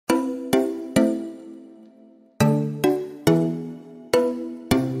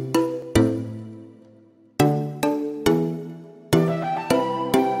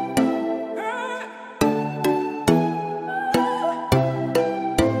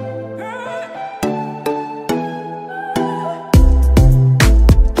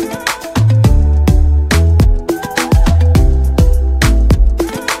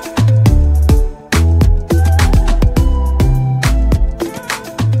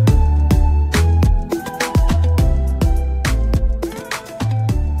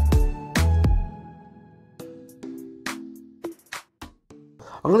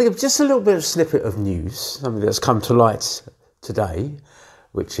to give just a little bit of snippet of news, something that's come to light today,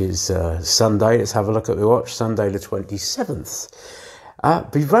 which is Sunday. Let's have a look at the watch, Sunday the 27th.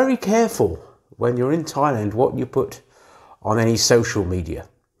 Be very careful when you're in Thailand what you put on any social media.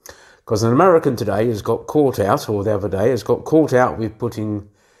 Because an American today has got caught out, or the other day has got caught out with putting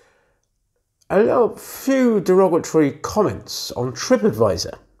a few derogatory comments on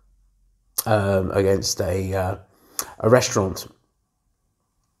TripAdvisor against a restaurant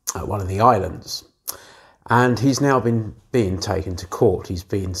at one of the islands. And he's now being taken to court. He's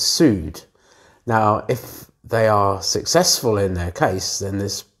being sued. Now, if they are successful in their case, then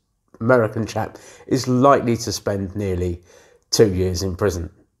this American chap is likely to spend nearly 2 years in prison.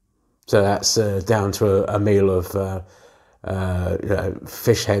 So that's down to a meal of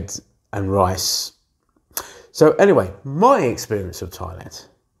fish heads and rice. So anyway, my experience of Thailand.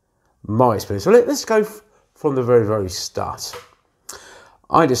 So let's go from the very, very start.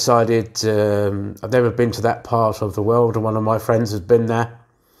 I decided, I've never been to that part of the world, and one of my friends has been there.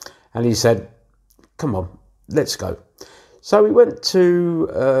 And he said, come on, let's go. So we went to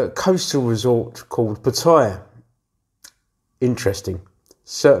a coastal resort called Pattaya. Interesting.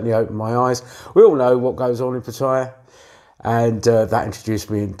 Certainly opened my eyes. We all know what goes on in Pattaya, and that introduced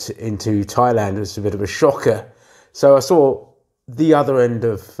me into Thailand. It was a bit of a shocker. So I saw the other end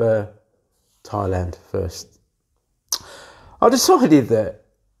of Thailand first. I decided that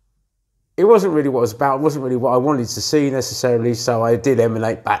it wasn't really what it was about. It wasn't really what I wanted to see necessarily. So I did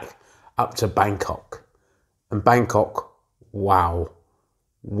emanate back up to Bangkok. And Bangkok, wow,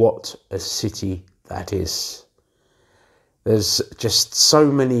 what a city that is. There's just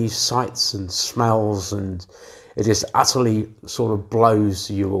so many sights and smells, and it just utterly sort of blows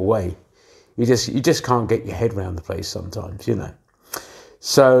you away. You just can't get your head around the place sometimes, you know.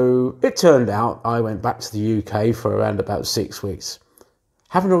 So it turned out I went back to the UK for around about 6 weeks.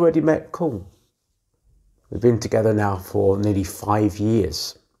 Haven't already met Cool. We've been together now for nearly 5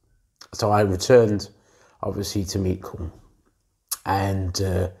 years. So I returned, obviously, to meet Cool. And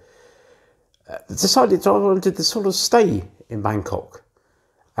decided I wanted to sort of stay in Bangkok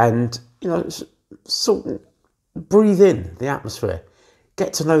and, you know, sort of breathe in the atmosphere,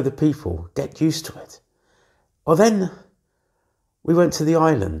 get to know the people, get used to it. Well, then we went to the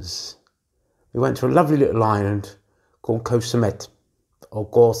islands. We went to a lovely little island called Koh Samet, or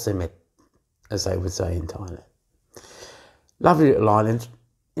Koh Samet, as they would say in Thailand. Lovely little island.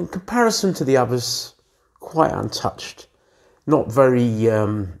 In comparison to the others, quite untouched. Not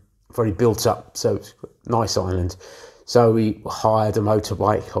very built up, so it's a nice island. So we hired a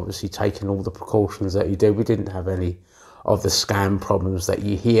motorbike, obviously taking all the precautions that you do. We didn't have any of the scam problems that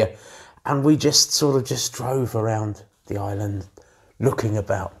you hear. And we just drove around the island, looking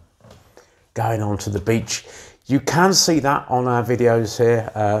about, going on to the beach. You can see that on our videos here,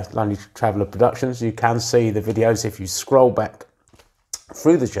 Lonely Traveller Productions. You can see the videos if you scroll back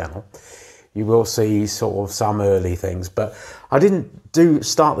through the channel. You will see sort of some early things, but I didn't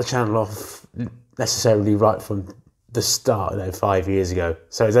start the channel off necessarily right from the start, 5 years ago.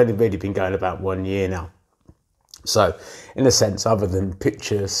 So it's only really been going about 1 year now. So in a sense, other than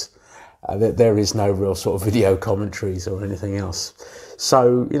pictures, there is no real sort of video commentaries or anything else.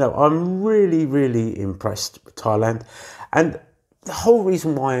 So, you know, I'm really, really impressed with Thailand. And the whole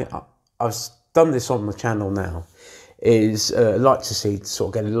reason why I've done this on the channel now is I'd like to see, sort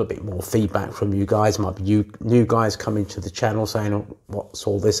of get a little bit more feedback from you guys. Might be you new guys coming to the channel saying, what's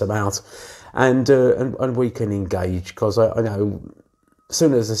all this about? And we can engage, because I know as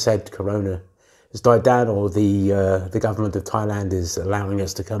soon as I said Corona has died down, or the government of Thailand is allowing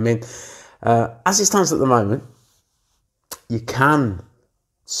us to come in, as it stands at the moment, you can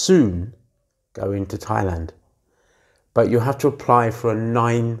soon go into Thailand, but you have to apply for a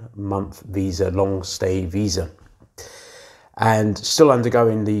 9-month visa, long stay visa, and still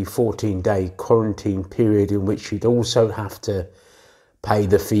undergoing the 14-day quarantine period, in which you'd also have to pay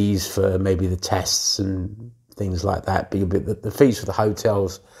the fees for maybe the tests and things like that. But the fees for the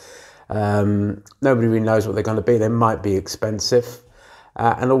hotels, nobody really knows what they're going to be. They might be expensive.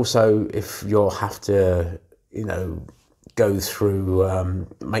 And also, if you'll have to, you know, go through,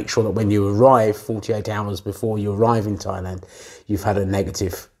 make sure that when you arrive, 48 hours before you arrive in Thailand, you've had a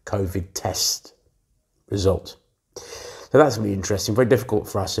negative COVID test result. So that's going to be interesting. Very difficult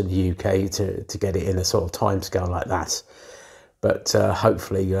for us in the UK to get it in a sort of timescale like that. But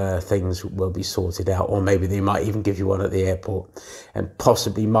hopefully things will be sorted out, or maybe they might even give you one at the airport and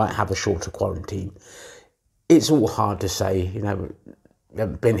possibly might have a shorter quarantine. It's all hard to say, you know. We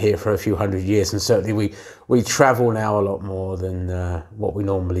haven't been here for a few hundred years, and certainly we travel now a lot more than what we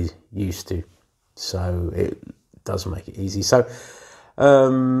normally used to. So it does make it easy. So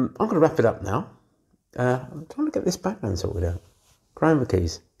I'm going to wrap it up now. I'm trying to get this background sorted out. Growing the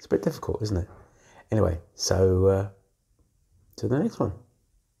keys. It's a bit difficult, isn't it? Anyway, so to the next one.